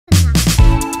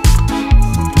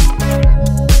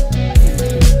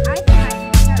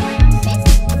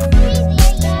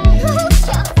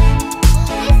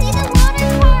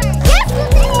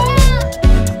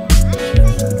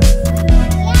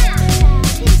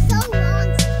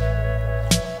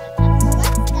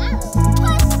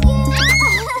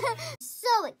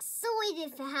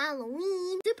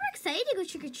go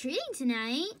trick-or-treating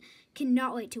tonight.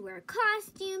 Cannot wait to wear a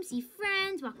costume, see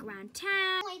friends, walk around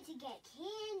town. Wait to get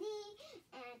candy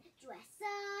and dress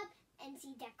up and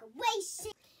see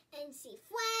decorations and see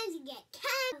friends and get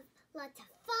candy. Lots of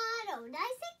fun. Oh, nice.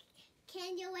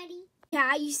 Candy already?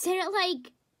 Yeah, you said it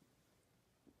like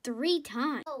 3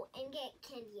 times. Oh, and get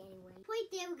candy anyway. Right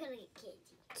there, we're gonna get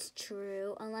candy. It's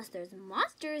true, unless there's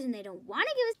monsters and they don't want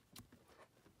to give us...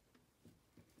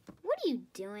 What are you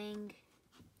doing?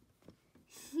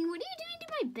 What are you doing to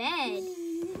my bed?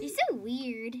 You're so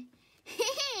weird.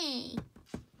 Hey!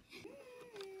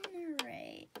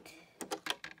 Alright.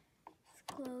 Let's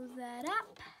close that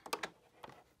up.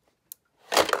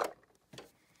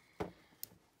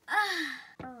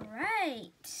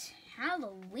 Alright.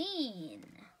 Halloween.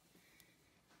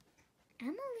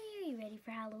 Emily, are you ready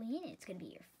for Halloween? It's going to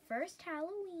be your first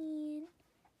Halloween.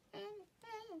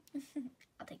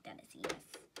 I'll take that as a yes.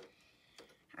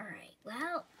 Alright,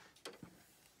 well,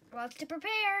 lots to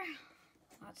prepare.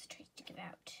 Lots of treats to give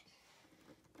out.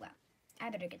 Well, I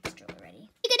better get the stroller ready. What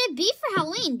are you going to be for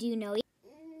Halloween? Do you know? Not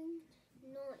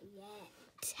yet.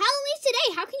 It's Halloween's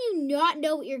today. How can you not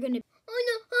know what you're going to be? Oh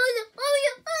no, oh no, oh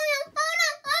no, oh no, oh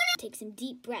no, oh no. Take some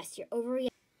deep breaths. You're overreacting.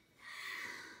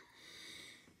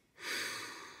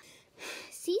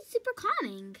 See, it's super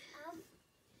calming.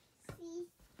 See.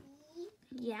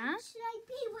 Yeah? What should I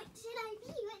be? What should I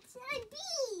be? What should I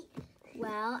be?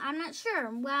 Well, I'm not sure.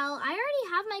 Well, I already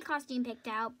have my costume picked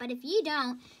out, but if you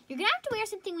don't, you're going to have to wear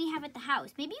something we have at the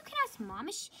house. Maybe you can ask Mom,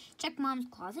 check Mom's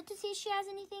closet to see if she has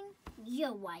anything.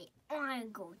 You're right. I'll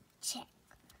go check.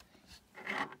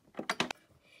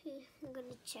 I'm going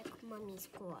to check Mommy's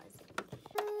closet.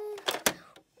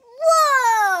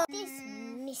 Whoa! This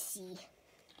Missy.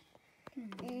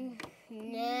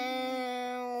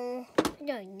 No. I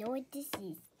don't know what this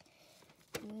is.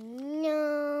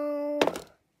 No.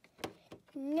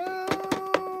 No.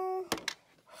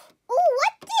 Oh,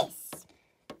 what's this?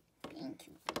 Thank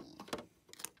you.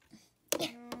 I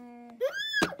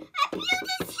feel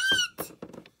this hit.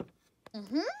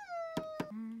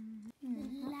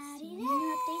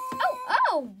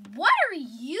 Oh, what are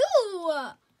you?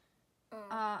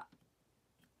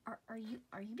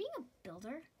 Are you being a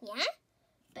builder? Yeah?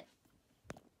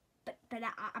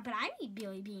 But I need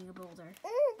Billy being a builder.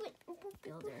 Oh, but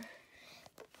Builder.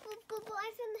 But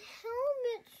I found the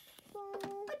helmet. So...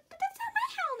 But that's not my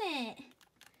helmet.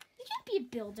 You can't be a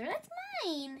builder. That's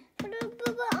mine. But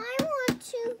I want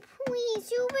to, please.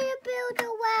 You were a builder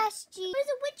last year. I was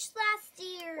a witch last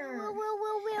year. Well.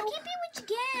 I can't be a witch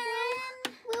again.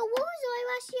 Well, what was I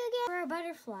last year again? We're a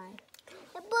butterfly.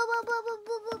 But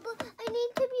I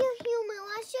need to be a human.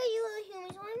 Last year you were a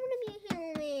human, so I want to be a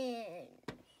human.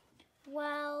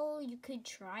 Well, you could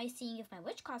try seeing if my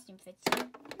witch costume fits you.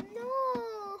 No,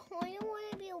 I don't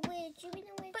want to be a witch. You were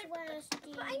the witch last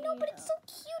year. I know, but it's so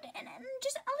cute, and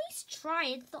just at least try.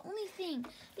 It's the only thing,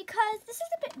 because this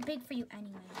is a bit big for you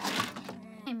anyway.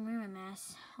 My room a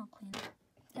mess. I'll clean it.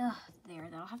 Ugh, there.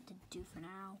 That'll have to do for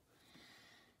now.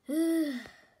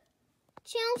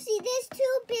 Chelsea, this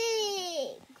too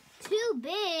big. Too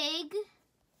big?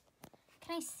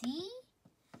 Can I see?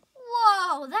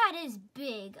 Whoa, that is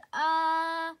big.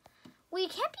 Well, you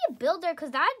can't be a builder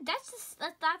because that's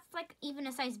like even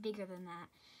a size bigger than that.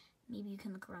 Maybe you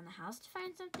can look around the house to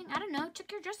find something. I don't know.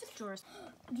 Check your dresses drawers.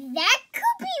 That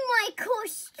could be my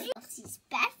costume. Chelsea's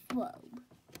bathrobe.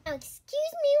 Now,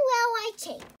 excuse me while I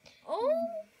change.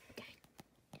 Oh.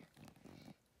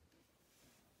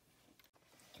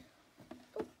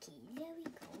 Okay, there we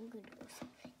go. Good.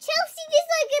 Chelsea, this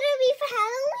is gonna be for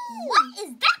Halloween. What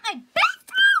is that? My bathrobe?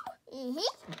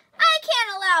 I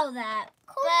can't allow that.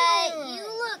 But you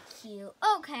look cute.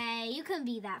 Okay, you can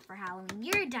be that for Halloween.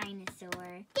 You're a dinosaur.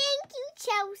 Thank you,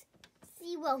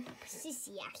 Chelsea. Well,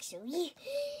 Sissy, actually.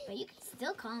 But you can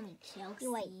still call me Chelsea.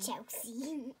 You're right,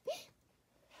 Chelsea.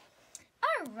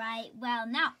 Alright, well,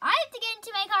 now I have to get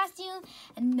into my costume,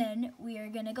 and then we are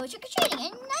going to go trick-or-treating. And I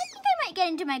think I might get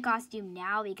into my costume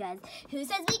now, because who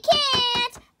says we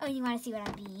can't? Oh, you want to see what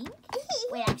I'm being?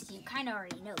 Wait, actually, you kind of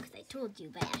already know, because I told you,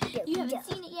 but you haven't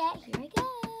seen it yet. Here I go.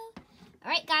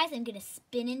 Alright, guys, I'm going to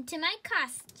spin into my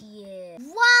costume.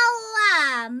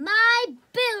 Voila! My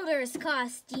builder's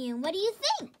costume. What do you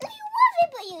think? You love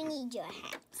it, but you need your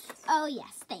hat. Oh,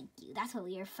 yes, thank you. That's what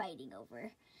we are fighting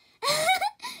over.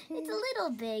 It's a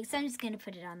little big, so I'm just going to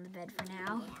put it on the bed for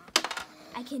now.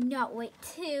 I cannot wait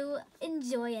to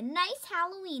enjoy a nice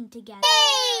Halloween together.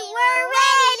 Hey, we're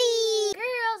ready!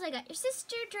 Girls, I got your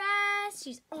sister dressed.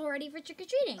 She's all ready for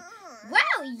trick-or-treating.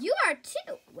 Wow, you are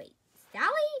too. Wait,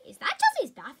 Sally? Is that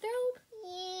Chelsea's bathrobe?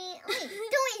 Yeah, I'm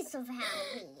doing some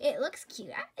Halloween. It looks cute.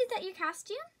 Is that your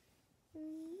costume?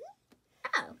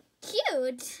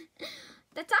 cute.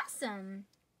 That's awesome.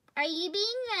 Are you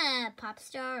being a pop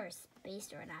star or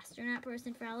space or an astronaut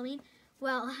person for Halloween?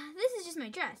 Well, this is just my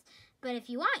dress. But if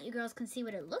you want, you girls can see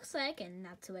what it looks like, and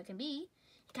that's who I can be.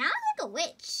 It kind of looks like a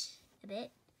witch, a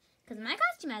bit. Because my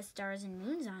costume has stars and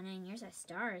moons on it, and yours has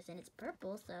stars, and it's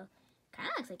purple, so kind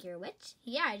of looks like you're a witch.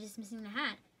 Yeah, I'm just missing the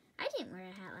hat. I didn't wear a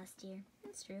hat last year.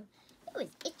 That's true. It was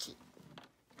itchy.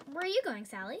 Where are you going,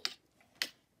 Sally?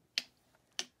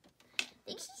 I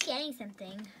think she's getting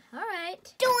something. All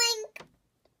right. Doink!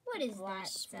 What is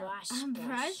Brush, that? brush, A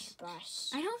brush? brush.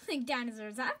 I don't think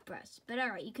dinosaurs have brush, but all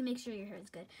right, you can make sure your hair is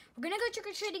good. We're going to go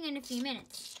trick-or-treating in a few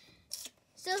minutes.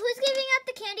 So who's giving out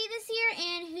the candy this year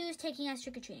and who's taking us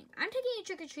trick-or-treating? I'm taking you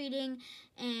trick-or-treating,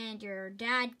 and your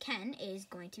dad, Ken, is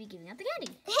going to be giving out the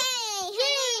candy.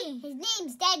 Hey! His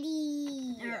name's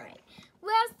Daddy. All right.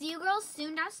 Well, see you girls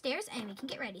soon downstairs, and we can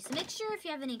get ready. So make sure if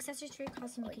you have any accessories for your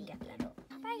costume, you can get them.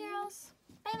 Bye, girls.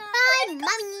 Bye, Mom. Bye,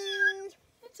 Mommy.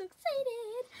 I'm so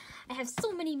excited. I have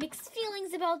so many mixed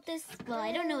feelings about this. Well,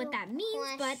 I don't know what that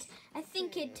means, but I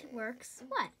think it works.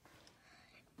 What?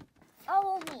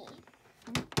 Follow me.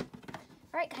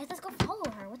 All right, guys, let's go follow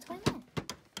her. What's going on?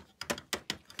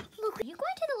 Look, are you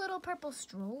going to the little purple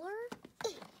stroller?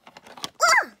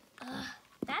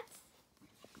 That's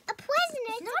A present.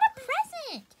 it's not a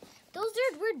present. Those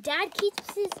are where Dad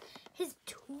keeps his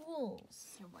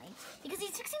tools, right? Because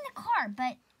he's fixing the car.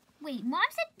 But wait, Mom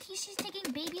said she's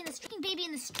taking baby in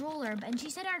the stroller, and she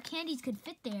said our candies could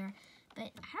fit there. But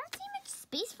I don't see much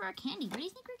space for our candy. Where do you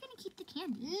think we're gonna keep the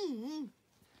candy? Mm-hmm.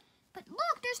 But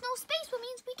look, there's no space, which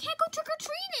means we can't go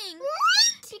trick-or-treating.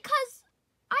 What? Because,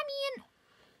 I mean,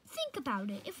 think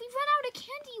about it. If we run out of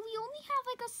candy, we only have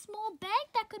like a small bag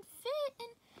that could fit,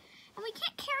 and we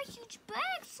can't carry huge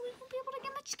bags, so we won't be able to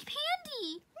get much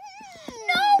candy.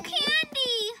 No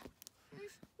candy!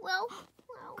 Well,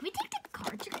 Can we take the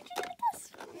car trick-or-treating with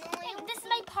us? Hey, this is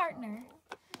my partner.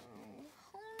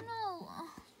 Oh no,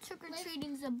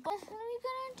 trick-or-treating's a bump. What are we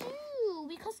gonna do?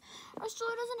 Because our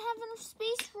stroller doesn't have enough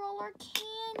space for all our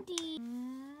candy.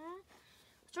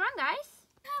 What's wrong, guys?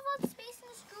 We have lots of space in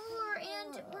the stroller,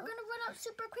 and we're gonna run out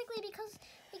super quickly because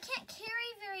we can't carry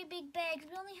very big bags.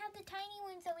 We only have the tiny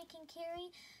ones that we can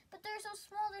carry, but they're so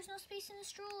small. There's no space in the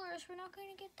strollers. We're not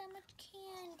gonna get that much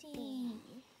candy.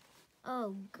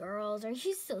 Oh, girls, are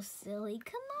you so silly?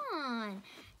 Come on.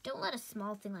 Don't let a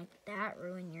small thing like that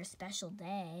ruin your special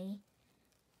day.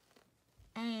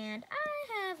 And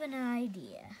I have an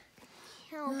idea.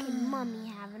 how can Mommy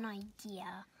have an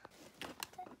idea?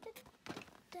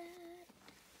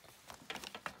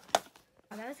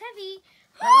 Oh, that was heavy.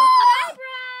 But look what I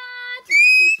brought! A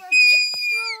super big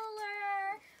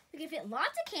stroller. We can fit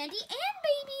lots of candy and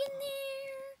baby in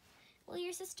there. Well,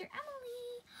 your sister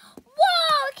Emily.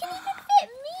 Whoa! It can even fit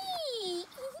me.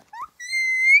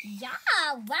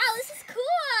 Yeah! Wow, this is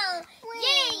cool.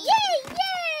 Yay! Yay!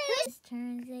 Yay! Whose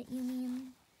turn is it, you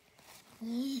mean?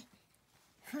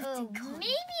 Oh,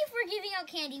 maybe if we're giving out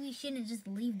candy, we shouldn't just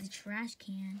leave the trash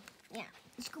can. Yeah,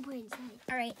 let's go put it inside.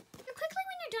 All right. Quickly,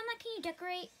 when you're done that, can you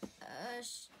decorate?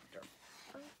 Stir.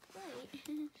 Oh, right.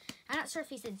 I'm not sure if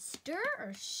he said stir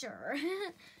or sure.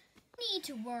 Need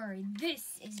to worry.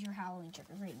 This is your Halloween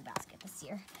trick-or-treating basket this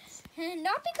year. And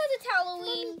not because it's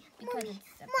Halloween, because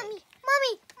it's a Mommy, big-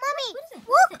 Mommy, Mommy. What is it?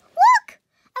 Look, look!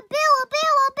 A bill, a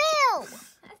bill, a bill!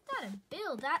 That's not a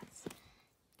bill. That's...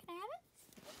 Can I have it?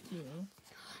 Thank you.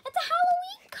 It's a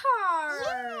Halloween card.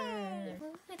 Yay.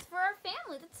 It's for our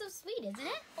family. That's so sweet, isn't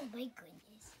it? Oh my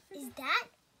goodness. Is that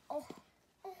a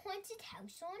haunted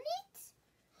house on it?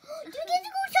 Do we get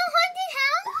to go to a haunted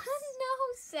house? No,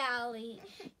 Sally.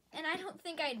 And I don't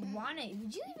think I'd want it.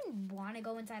 Would you even want to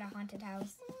go inside a haunted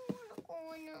house?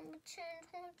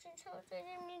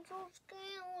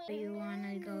 You want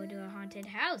to go to a haunted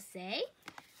house, eh?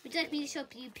 Would you like me to show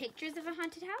you pictures of a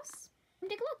haunted house?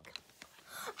 Take a look.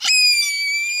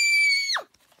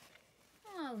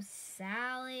 Oh,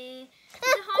 Sally.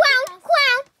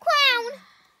 Clown.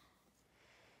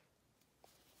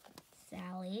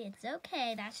 Sally, it's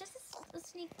okay. That's just a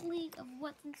sneak peek of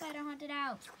what's inside a haunted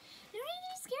house. You don't need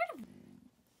to be scared of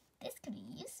this. Could be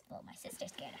useful. My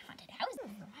sister's scared of haunted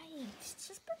houses. Right. It's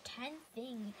just a pretend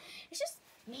thing. It's just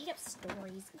made up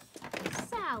stories.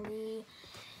 Sally.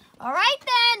 All right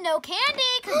then. No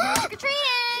candy because we're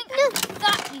trick-or-treating. I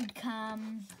thought you'd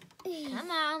come.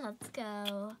 Come on, let's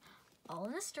go. All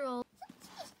in a stroller.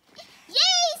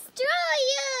 Yay,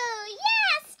 stroller!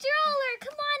 Yeah, stroller!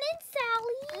 Come on in,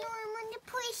 Sally. No, I want to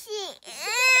push it.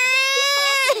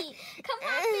 Come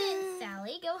hop in,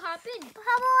 Sally. Go hop in.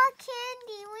 How about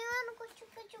candy? We want to go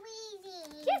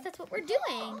trick-or-treating. Yes, that's what we're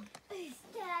doing. Is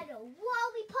that a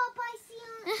lollipop I see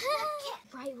on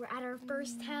Right, we're at our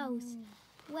first house.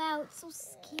 Wow, it's so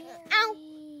scary. Ow.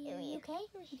 Are you okay?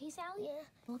 You okay, Sally? Yeah.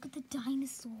 Look at the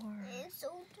dinosaur. It's so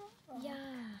tall. Yeah.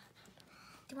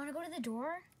 Do you want to go to the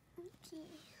door? Okay.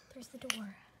 There's the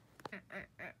door.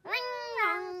 Ah!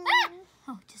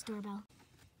 Oh, just doorbell.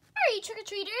 Are you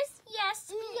trick-or-treaters? Yes,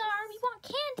 we are. We want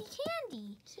candy.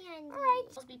 Candy. All right.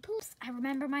 Supposed to be poops. I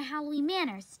remember my Halloween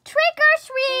manners.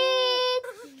 Trick-or-treat!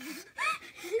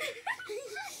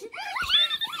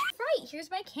 Right, here's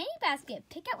my candy basket.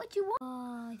 Pick out what you want.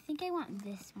 Oh, I think I want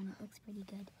this one. It looks pretty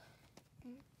good.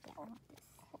 Yeah, I want this.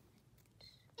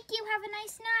 Thank you. Have a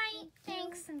nice night.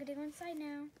 Thanks. I'm gonna go inside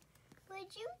now.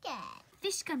 What'd you get?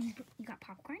 Fish gummies. You got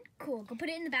popcorn? Cool. Go put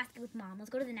it in the basket with Mom. Let's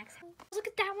go to the next house. Look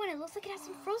at that one. It looks like it has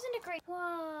some Frozen decoration.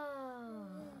 Whoa.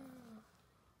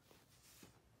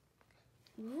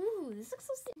 Ooh, this looks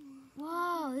so scary.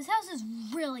 Whoa, this house is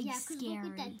really scary. Look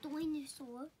at that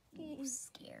dinosaur. It's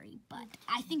scary, but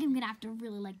I think I'm gonna have to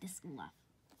really like this love.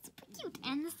 It's pretty cute.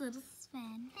 And this little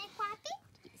Sven. Hey, Poppy?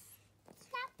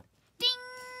 Snap. Ding!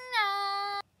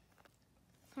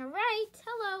 Alright,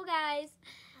 hello guys.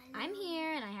 I'm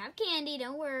here and I have candy,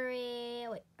 don't worry.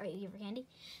 Wait, are you here for candy?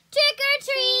 Trick or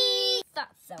treat!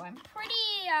 Thought so. I'm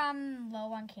pretty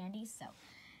low on candy, so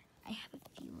I have a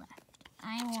few left.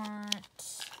 I want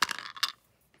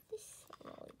this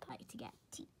lollipop to get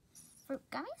tea. Fruit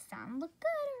gummies sound look good,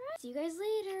 alright. See you guys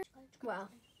later. Well,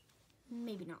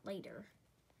 maybe not later,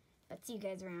 but see you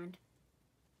guys around.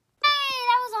 Hey,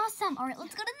 that was awesome. Alright,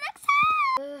 let's go to the next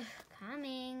house.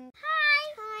 Coming. Hi.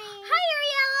 Hi. Hi,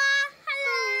 Ariella.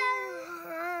 Hello.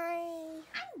 Hi.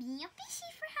 I'm being a fishy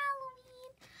for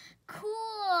Halloween.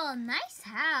 Cool. Nice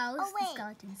house. Oh, wait. The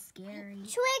skeleton's scary.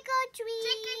 Trick or treat.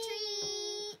 Trick or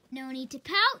treat. No need to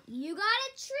pout. You got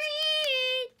a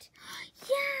treat.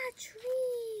 Yeah,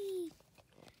 treat.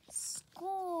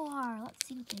 Score. Let's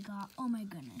see what they got. Oh, my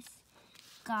goodness.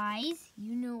 Guys,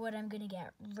 you know what I'm going to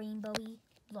get. Rainbowy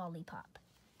lollipop.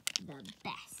 The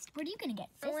best. What are you going to get,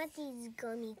 sis? I want these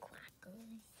gummy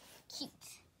crackers. Cute.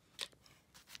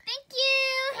 Thank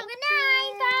you. Have a good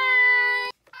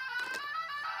night. Bye.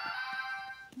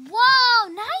 Whoa,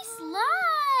 nice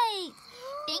light.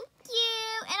 Thank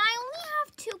you. And I only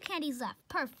have 2 candies left.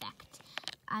 Perfect.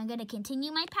 I'm going to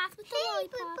continue my path with the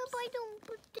lollipops. But I don't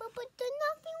put there's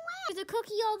nothing left. There's a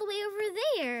cookie all the way over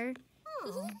there.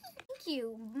 Oh, thank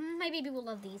you. My baby will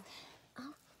love these.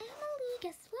 Oh, Emily,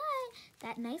 guess what?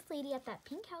 That nice lady at that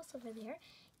pink house over there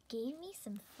gave me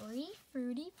some free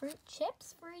fruity fruit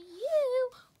chips for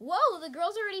you. Whoa, the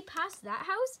girls already passed that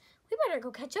house? We better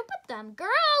go catch up with them.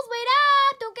 Girls, wait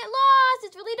up! Don't get lost.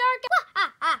 It's really dark.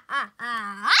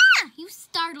 You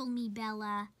startled me,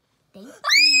 Bella. Thank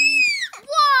you.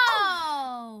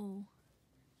 Whoa!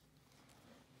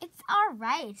 It's all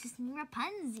right. It's just me,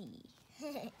 Rapunzel.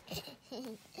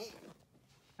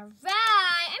 All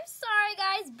right. I'm sorry,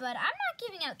 guys, but I'm not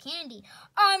giving out candy.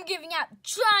 I'm giving out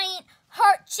giant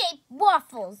heart-shaped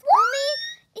waffles.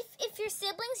 Only if you're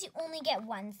siblings, you only get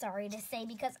one, sorry to say,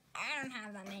 because I don't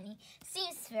have that many.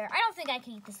 Seems fair. I don't think I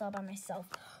can eat this all by myself.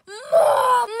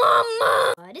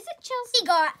 Mama! What is it, Chelsea?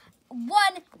 Got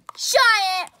one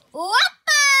giant waffle!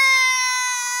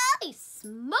 Holy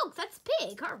smokes, that's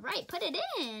big. All right, put it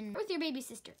in. With your baby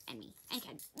sister and me. And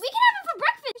Ken. We can have it for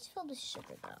breakfast. It's filled with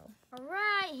sugar, though. All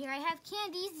right, here I have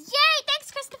candies. Yay,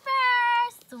 thanks, Christopher.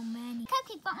 So many.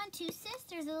 Cupcake bought one too, sis.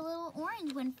 There's a little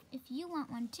orange one if you want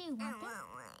one, too. Want this?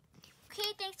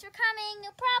 Okay, thanks for coming.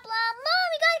 No problem. Mom,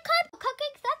 we got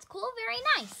cupcakes. That's cool. Very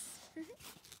nice.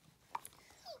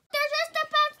 They're just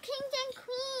about kings and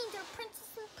queens or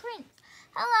princess and prince.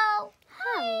 Hello.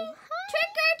 Hi.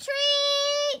 Trick or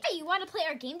treat. Hey, you want to play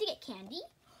our game to get candy?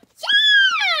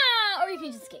 Yeah! Or you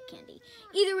can just get candy.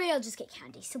 Either way, I'll just get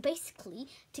candy. So basically,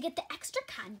 to get the extra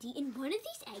candy in one of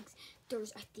these eggs,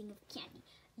 there's a thing of candy.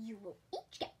 You will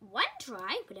each get one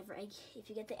try, whatever egg. If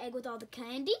you get the egg with all the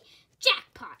candy,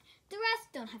 jackpot. The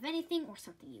rest don't have anything or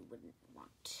something you wouldn't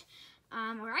want.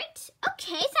 All right.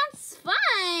 Okay, sounds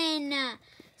fun.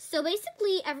 So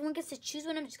basically, everyone gets to choose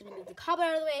one. I'm just going to move the cobweb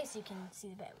out of the way so you can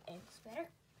see the eggs better.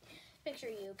 Make sure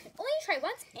you can only try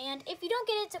once, and if you don't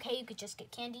get it, it's okay. You could just get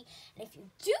candy. And if you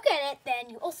do get it, then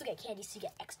you also get candy, so you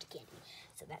get extra candy.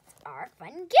 So that's our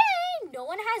fun game. No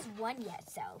one has one yet,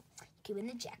 so you can win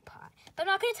the jackpot. But I'm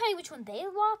not going to tell you which one they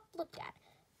looked at.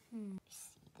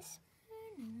 See this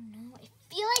one? No, I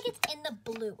feel like it's in the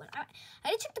blue one. I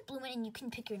had to check the blue one, and you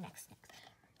can pick your next.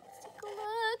 Let's take a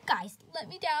look. Guys, let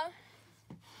me down.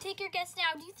 Take your guess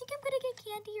now. Do you think I'm going to get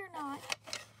candy or not?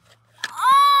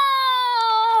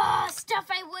 Oh, stuff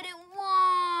I wouldn't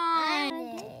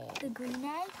want. The green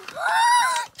egg.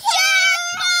 Jackpot!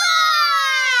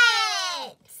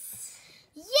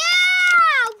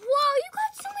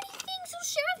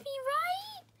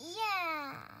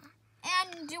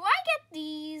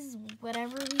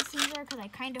 whatever these things are, because I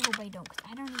kind of hope I don't, because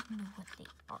I don't even know what they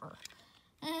are.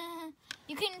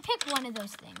 You can pick one of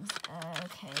those things.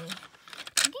 Okay.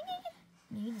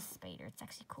 Maybe the spider. It's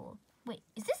actually cool. Wait,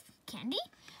 is this candy?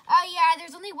 Oh, yeah,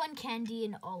 there's only one candy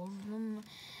in all of them.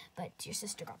 But your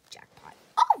sister got the jackpot.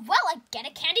 Oh, well, I get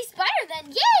a candy spider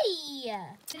then. Yay!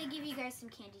 I'm going to give you guys some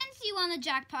candy. Since you won the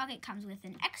jackpot, it comes with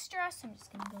an extra. So I'm just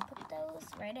going to go put those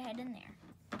right ahead in there.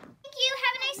 Thank you.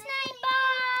 Have a nice night. Bye.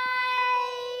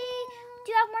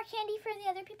 Do you have more candy for the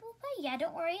other people? Oh, yeah,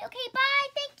 don't worry. Okay, bye.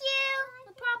 Thank you.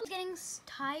 No problem. Getting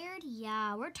tired?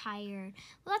 Yeah, we're tired.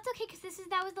 Well, that's okay because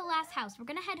that was the last house. We're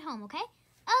going to head home, okay?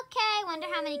 Okay. Wonder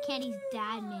how many candies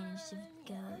Dad managed to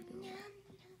go.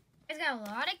 It's got a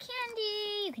lot of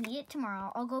candy. You can eat it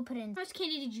tomorrow. I'll go put it in. How much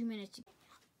candy did you manage to get?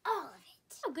 All of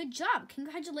it. Oh, good job.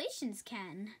 Congratulations,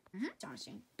 Ken.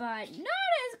 Astonishing. But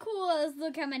not as cool as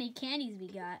look how many candies we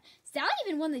got. Sally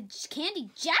even won the candy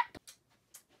jackpot.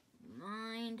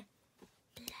 Mind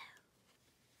blow.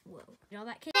 Whoa. Eat all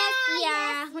that candy?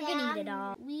 Yeah, we're gonna eat it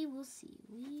all. We will see.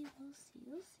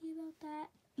 We'll see about that.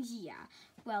 Yeah.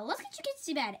 Well, let's get you kids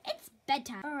to bed. It's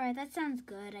bedtime. Alright, that sounds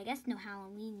good. I guess no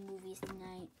Halloween movies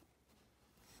tonight.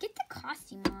 Get the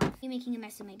costume off. You're making a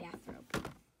mess of my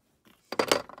bathrobe.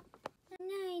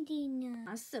 Nighty-night.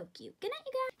 Oh, so cute. Good night,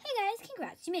 you guys. Hey guys,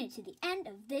 congrats. You made it to the end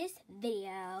of this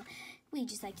video. We'd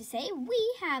just like to say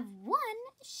we have one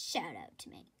shout out to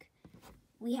make.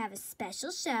 We have a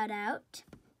special shout out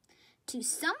to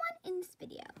someone in this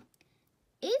video.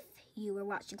 If you were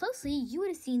watching closely, you would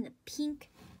have seen the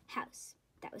pink house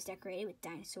that was decorated with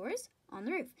dinosaurs on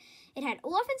the roof. It had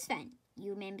Olaf and Sven.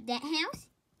 You remember that house?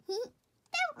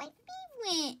 That was my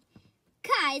favorite.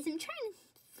 Guys, I'm trying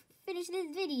to finish this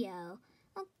video.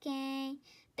 Okay.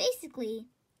 Basically,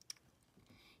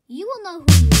 you will know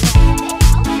who you are.